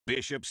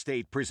Bishop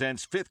State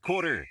presents fifth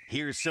quarter.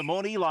 Here's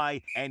Simone Eli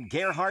and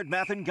Gerhard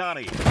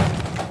Mathangani.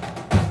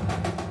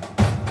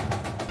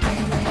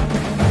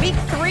 Week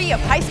 3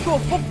 of high school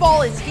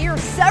football is here.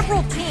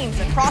 Several teams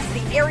across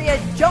the area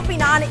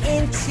jumping on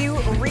into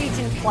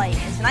region play.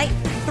 And tonight,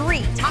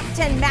 3 top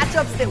 10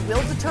 matchups that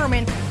will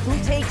determine who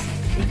takes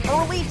the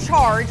early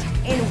charge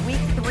in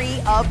week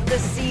 3 of the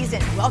season.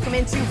 Welcome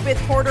into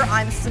fifth quarter.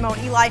 I'm Simone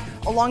Eli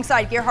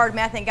alongside Gerhard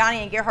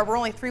Mathangani. And Gerhard, we're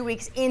only 3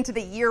 weeks into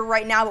the year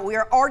right now, but we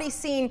are already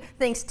seeing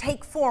things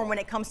take form when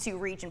it comes to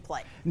region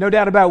play. No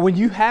doubt about it. When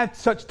you have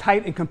such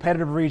tight and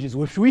competitive regions,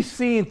 which we've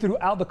seen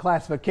throughout the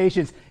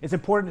classifications, it's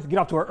important to get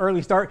off to an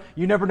early start.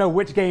 You never know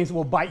which games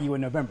will bite you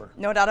in November.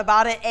 No doubt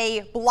about it.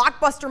 A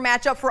blockbuster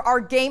matchup for our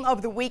game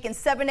of the week in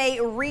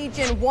 7A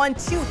Region 1,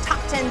 2 top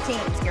 10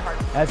 teams, Gerhard.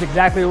 That's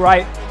exactly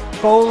right.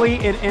 Foley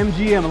and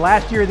MGM.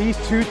 Last year, these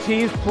two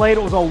teams played.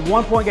 It was a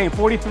 1-point game,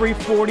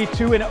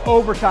 43-42 in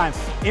overtime.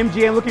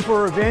 MGM looking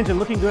for revenge and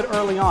looking good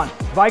early on.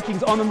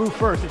 Vikings on the move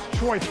first. It's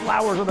Troy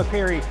Flowers on the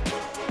carry.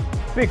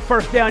 Big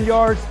first down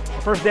yards.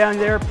 First down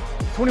there,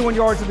 21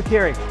 yards of the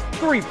carry.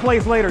 3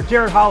 plays later,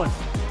 Jared Hollins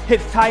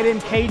hits tight end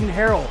Caden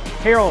Harrell.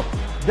 Harrell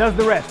does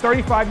the rest.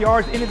 35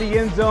 yards into the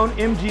end zone.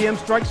 MGM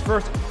strikes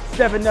first,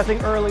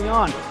 7-0 early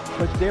on.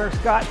 Coach Derek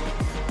Scott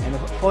and the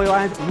Foley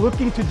Lions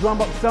looking to drum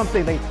up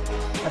something. They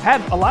have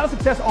had a lot of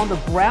success on the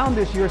ground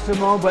this year,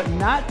 Simone, but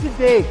not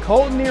today.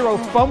 Colton Nero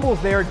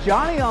fumbles there.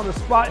 Johnny on the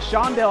spot.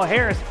 Shondell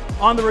Harris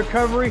on the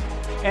recovery.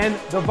 And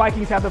the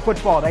Vikings have the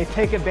football. They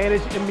take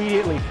advantage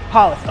immediately.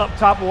 Hollis up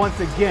top once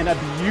again. A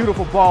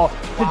beautiful ball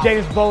to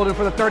James Bolden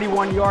for the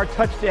 31-yard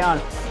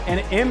touchdown. And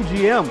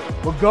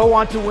MGM will go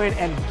on to win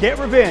and get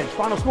revenge.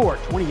 Final score,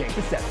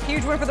 28-7.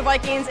 Huge win for the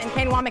Vikings, and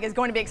Kane Womack is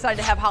going to be excited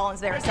to have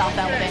Hollins there at South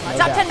Alabama.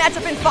 Top 10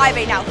 matchup in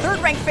 5A now.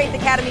 3rd-ranked Faith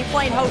Academy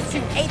playing host to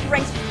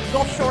 8th-ranked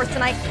Gulf Shores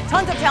tonight.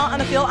 Tons of talent on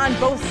the field on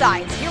both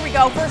sides. Here we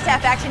go. First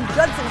half action.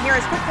 Judson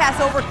Harris, quick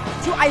pass over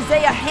to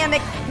Isaiah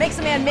Hammock. Makes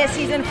a man miss.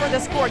 He's in for the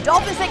score.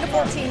 Dolphins take a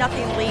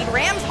 14-0 lead.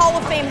 Rams Hall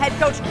of Fame head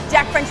coach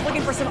Jack French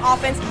looking for some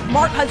offense.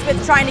 Mark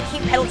Hudspeth trying to keep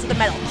pedal to the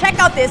metal. Check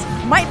out this.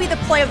 Might be the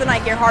play of the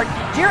night, Gerhard.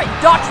 Jarrett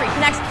Daughtry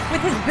connects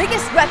with his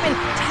biggest weapon,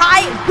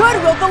 Ty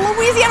Goodwill. The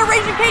Louisiana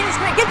Raging Cajuns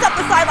commit, gets up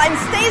the sideline,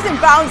 stays in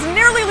bounds,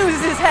 nearly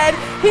loses his head.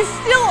 He's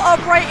still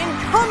upright and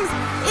comes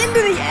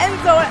into the end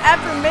zone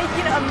after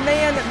making a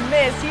man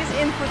miss. He's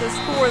in for the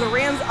score. The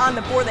Rams on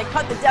the board. They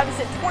cut the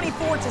deficit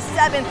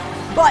 24-7,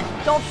 but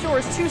Gulf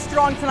Shores too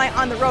strong tonight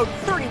on the road.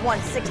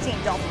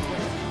 31-16 Dolphins win.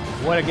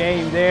 What a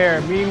game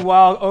there.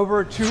 Meanwhile,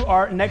 over to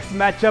our next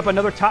matchup,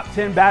 another top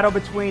 10 battle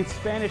between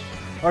St.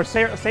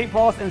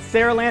 Paul's and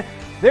Saraland.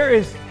 There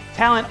is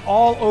talent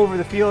all over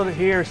the field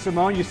here,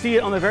 Simone. You see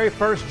it on the very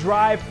first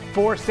drive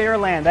for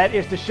Saraland. That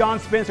is Deshaun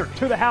Spencer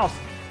to the house,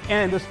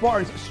 and the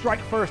Spartans strike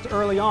first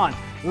early on.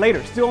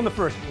 Later, still in the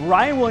first,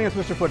 Ryan Williams,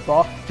 Mr.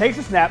 Football, takes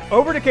a snap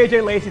over to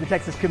KJ Lacey, the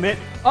Texas commit,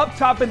 up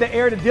top in the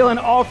air to Dylan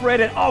Alfred,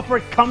 and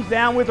Alfred comes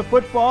down with the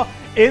football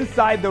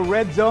inside the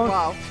red zone.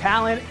 Wow.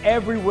 Talent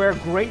everywhere.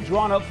 Great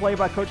drawn-up play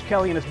by Coach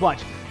Kelly and his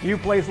bunch. A few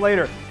plays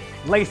later,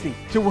 Lacey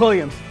to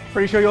Williams.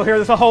 Pretty sure you'll hear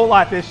this a whole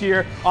lot this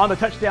year on the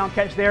touchdown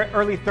catch there.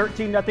 Early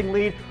 13-0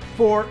 lead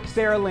for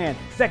Saraland.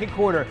 Second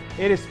quarter,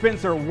 it is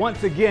Spencer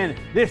once again.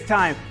 This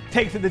time,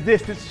 takes it the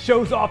distance,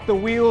 shows off the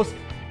wheels.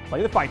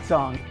 Play the fight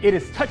song. It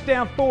is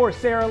touchdown for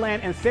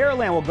Saraland, and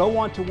Saraland will go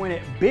on to win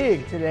it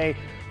big today.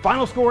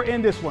 Final score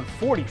in this one,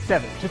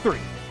 47-3.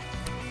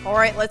 All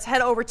right, let's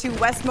head over to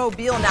West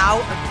Mobile now.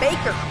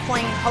 Baker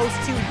playing host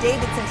to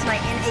Davidson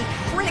tonight in a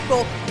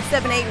critical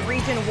 7A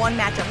Region 1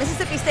 matchup.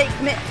 Mississippi State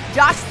commit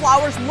Josh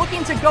Flowers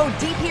looking to go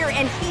deep here,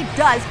 and he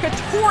does.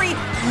 Katori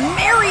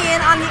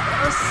Marion on the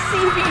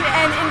receiving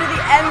end into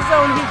the end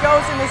zone. He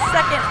goes in the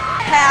second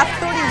half,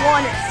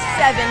 31-7.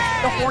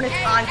 The Hornets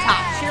on top.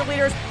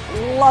 Cheerleaders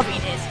loving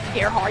it.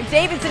 Gerhard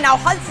Davidson now.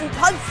 Hudson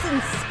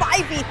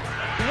Spivey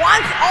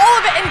wants all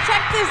of it, and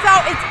check this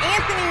out. It's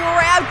Anthony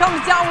Rabb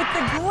comes down with the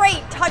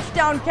great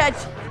touchdown catch.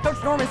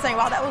 Coach Norman saying,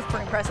 wow, that was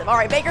pretty impressive. All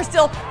right, Baker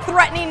still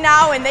threatening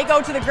now, and they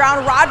go to the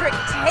ground. Roderick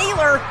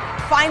Taylor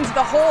finds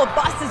the hole,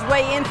 busts his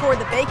way in for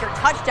the Baker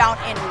touchdown,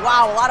 and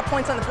wow, a lot of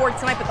points on the board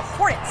tonight, but the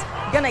Hornets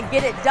gonna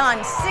get it done.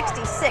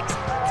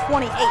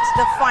 66-28,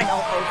 the final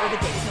over the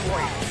Davidson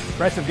Warriors.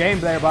 Impressive game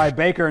there by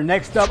Baker.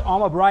 Next up,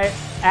 Alma Bryant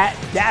at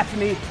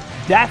Daphne.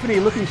 Daphne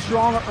looking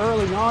strong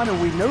early on,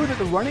 and we knew that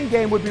the running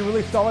game would be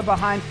really solid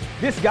behind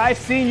this guy,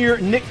 senior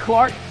Nick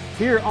Clark,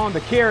 here on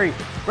the carry.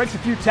 Breaks a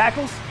few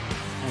tackles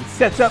and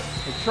sets up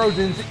the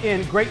Trojans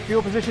in great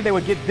field position. They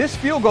would get this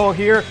field goal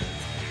here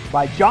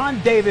by John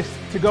Davis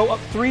to go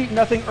up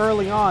 3-0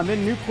 early on.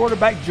 Then new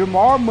quarterback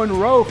Jamar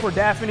Monroe for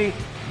Daphne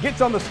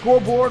gets on the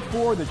scoreboard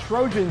for the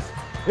Trojans.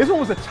 This one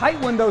was a tight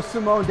one though,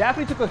 Simone.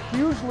 Daphne took a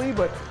huge lead,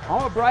 but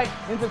Alma Bright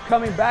ends up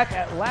coming back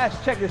at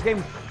last check. This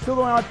game still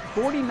going on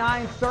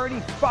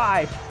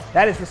 49-35.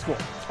 That is the score.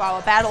 Wow,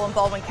 a battle in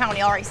Baldwin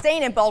County. All right,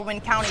 staying in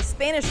Baldwin County,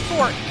 Spanish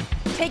Fort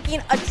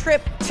taking a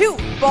trip to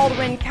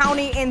Baldwin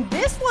County, and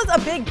this was a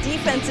big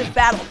defensive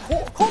battle.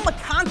 Cole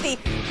McConthey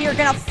here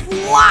gonna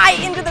fly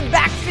into the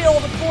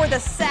backfield for the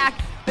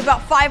sack. With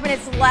about 5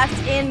 minutes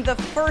left in the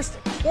first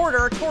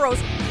quarter,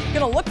 Toros going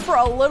to look for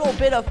a little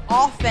bit of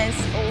offense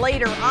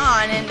later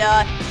on.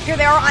 And here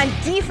they are on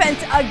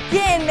defense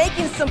again,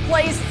 making some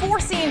plays,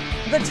 forcing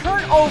the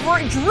turnover.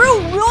 Drew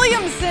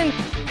Williamson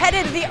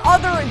headed the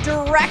other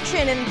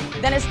direction, and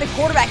then it's the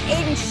quarterback,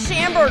 Aiden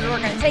Schamberger,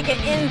 going to take it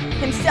in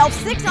himself.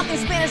 6-0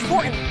 Spanish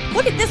Fort, and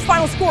look at this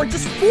final score,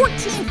 just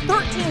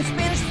 14-13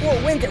 Spanish Fort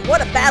wins it.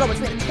 What a battle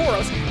between the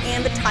Toros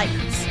and the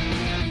Tigers.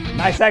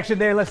 Nice action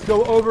there. Let's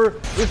go over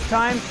this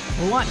time.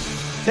 Blunt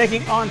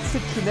taking on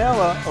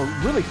Citronella,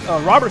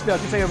 Robertsdale, I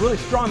should say, a really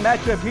strong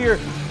matchup here.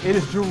 It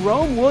is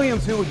Jerome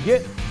Williams who would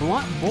get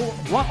Blunt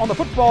on the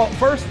football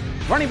first.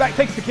 Running back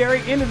takes the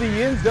carry into the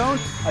end zone.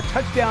 A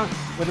touchdown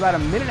with about a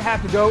minute and a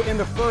half to go in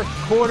the first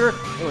quarter.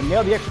 They would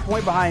nail the extra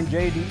point behind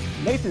J.D.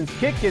 Nathan's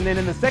kick. And then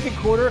in the second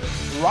quarter,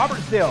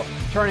 Robertsdale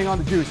turning on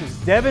the juice. It's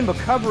Devin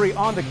McCovery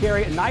on the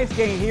carry. A nice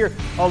gain here.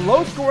 A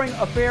low-scoring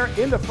affair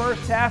in the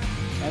first half.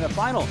 And the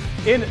final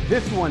in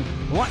this one,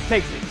 Blunt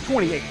takes it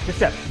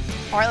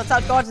 28-7. All right, let's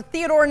go out to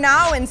Theodore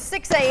now in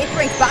 6A,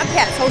 8th-ranked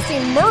Bobcats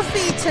hosting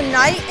Murphy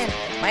tonight. And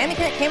Miami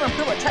Cameron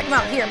Pruitt, check him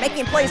out here,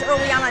 making plays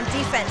early on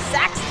defense.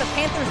 Sacks the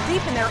Panthers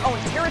deep in their own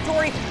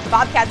territory.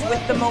 Bobcats with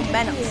the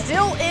momentum.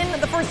 Still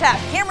in the first half,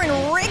 Cameron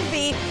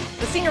Rigby,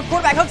 the senior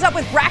quarterback, hooks up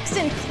with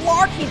Braxton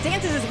Clark. He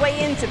dances his way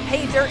in to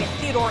pay dirt, and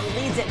Theodore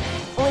leads it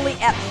early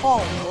at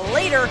home.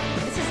 Later,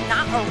 this is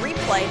not a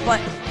replay, but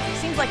it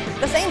seems like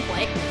the same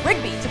play.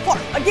 Rigby to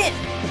Clark again.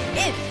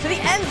 Into the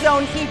end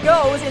zone he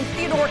goes, and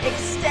Theodore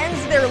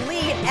extends their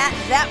lead at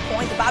that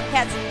point. The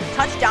Bobcats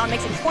touchdown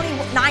makes it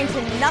 29-0,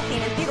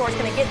 and Theodore's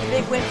going to get the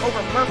big win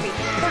over Murphy,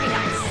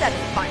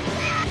 39-7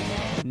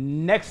 final.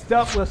 Next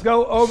up, let's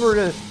go over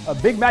to a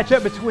big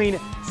matchup between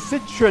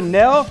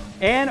Citronelle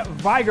and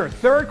Viger.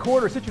 Third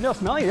quarter, Citronelle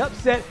smelling an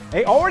upset.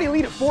 They already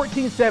lead at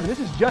 14-7. This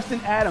is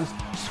Justin Adams,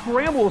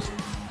 scrambles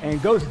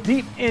and goes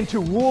deep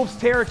into Wolves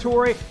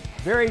territory.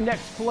 Very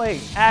next play,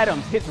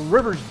 Adams hits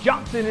Rivers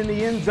Johnson in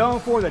the end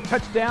zone for the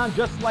touchdown,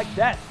 just like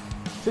that.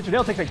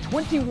 Citronelle takes a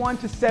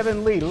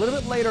 21-7 lead. A little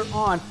bit later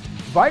on,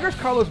 Viger's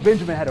Carlos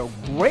Benjamin had a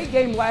great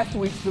game last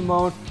week,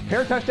 Simone.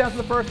 Pair of touchdowns in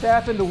the first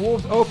half in the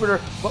Wolves opener,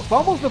 but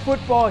fumbles the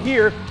football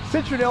here.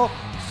 Citronelle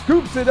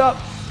scoops it up,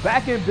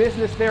 back in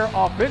business there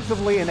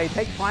offensively, and they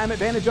take prime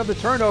advantage of the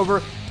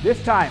turnover.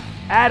 This time,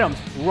 Adams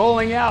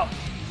rolling out,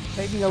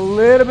 taking a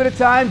little bit of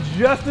time,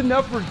 just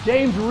enough for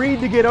James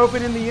Reed to get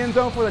open in the end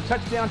zone for the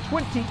touchdown.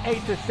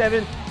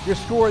 28-7, your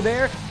score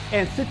there.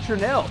 And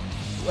Citronelle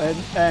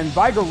and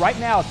Viger right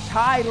now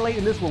tied late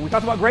in this one. We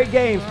talked about great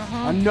games.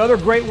 Another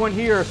great one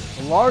here,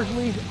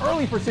 largely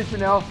early for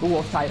Citronelle. The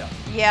Wolves tied up.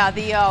 Yeah,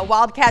 the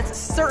Wildcats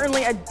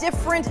certainly a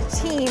different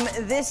team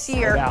this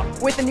year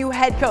with the new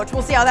head coach.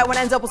 We'll see how that one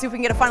ends up. We'll see if we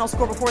can get a final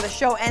score before the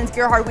show ends.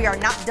 Gerhard, we are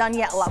not done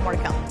yet. A lot more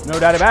to come. No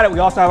doubt about it. We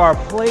also have our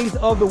Plays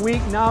of the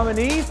Week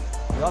nominees.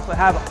 We also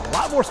have a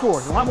lot more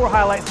scores, a lot more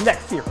highlights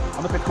next here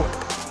on the fifth quarter.